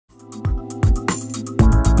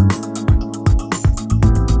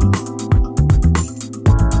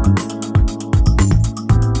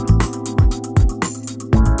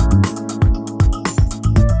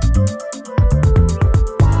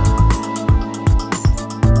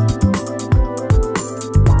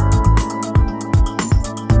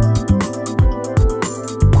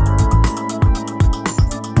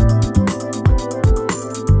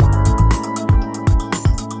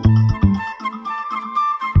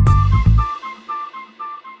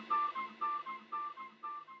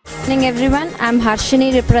evening everyone. I'm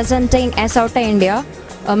Harshini representing Esaote India,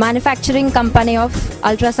 a manufacturing company of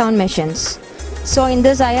ultrasound machines. So in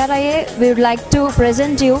this IRIA, we would like to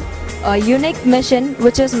present you a unique machine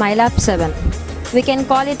which is MyLab 7. We can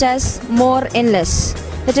call it as more in less.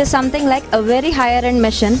 It is something like a very higher end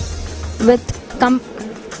machine with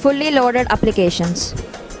fully loaded applications.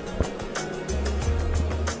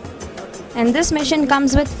 And this machine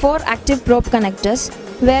comes with 4 active probe connectors,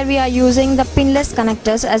 where we are using the pinless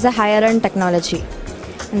connectors as a higher end technology.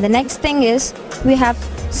 And the next thing is we have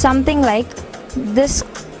something like this.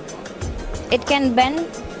 It can bend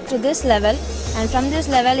to this level, and from this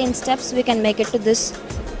level in steps we can make it to this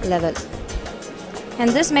level.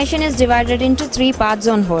 And this machine is divided into 3 parts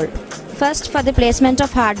on hold. First, for the placement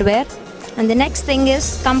of hardware, and the next thing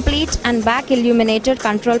is complete and back illuminated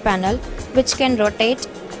control panel, which can rotate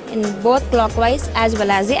in both clockwise as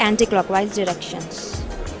well as the anti-clockwise directions.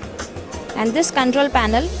 And this control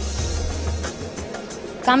panel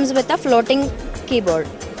comes with a floating keyboard.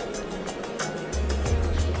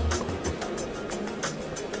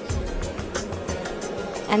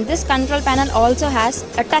 And this control panel also has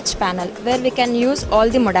a touch panel where we can use all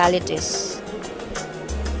the modalities.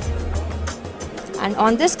 And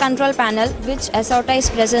on this control panel, which Esaote is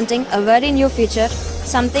presenting a very new feature,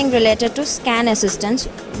 something related to scan assistance,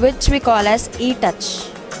 which we call as e-touch.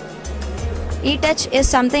 E-touch is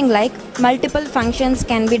something like multiple functions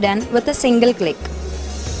can be done with a single click.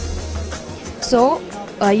 So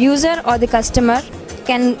a user or the customer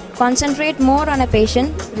can concentrate more on a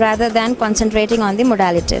patient rather than concentrating on the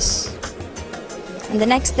modalities. And the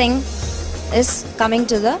next thing is coming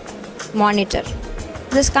to the monitor.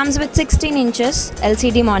 This comes with 16 inches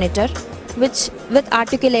LCD monitor with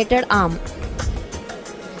articulated arm.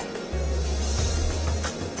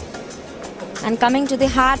 And coming to the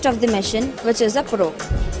heart of the machine, which is a probe.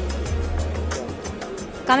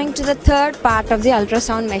 Coming to the third part of the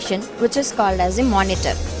ultrasound machine, which is called as the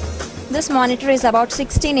monitor. This monitor is about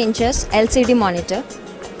 16 inches LCD monitor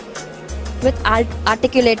with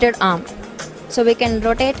articulated arm, so we can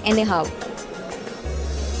rotate anyhow.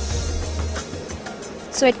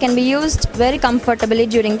 So it can be used very comfortably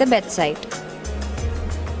during the bedside.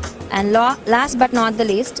 And last but not the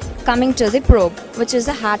least, coming to the probe, which is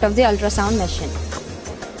the heart of the ultrasound machine.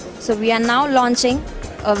 So we are now launching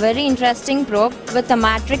a very interesting probe with a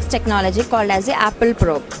matrix technology called as the Apple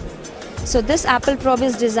probe. So this Apple probe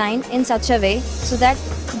is designed in such a way so that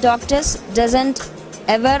doctors doesn't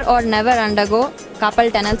ever or never undergo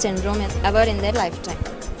carpal tunnel syndrome ever in their lifetime.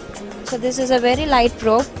 So this is a very light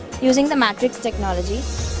probe using the matrix technology,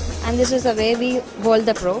 and this is the way we hold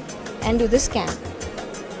the probe and do the scan.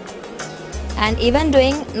 And even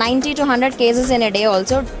doing 90 to 100 cases in a day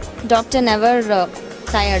also, doctor never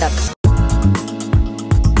tired up.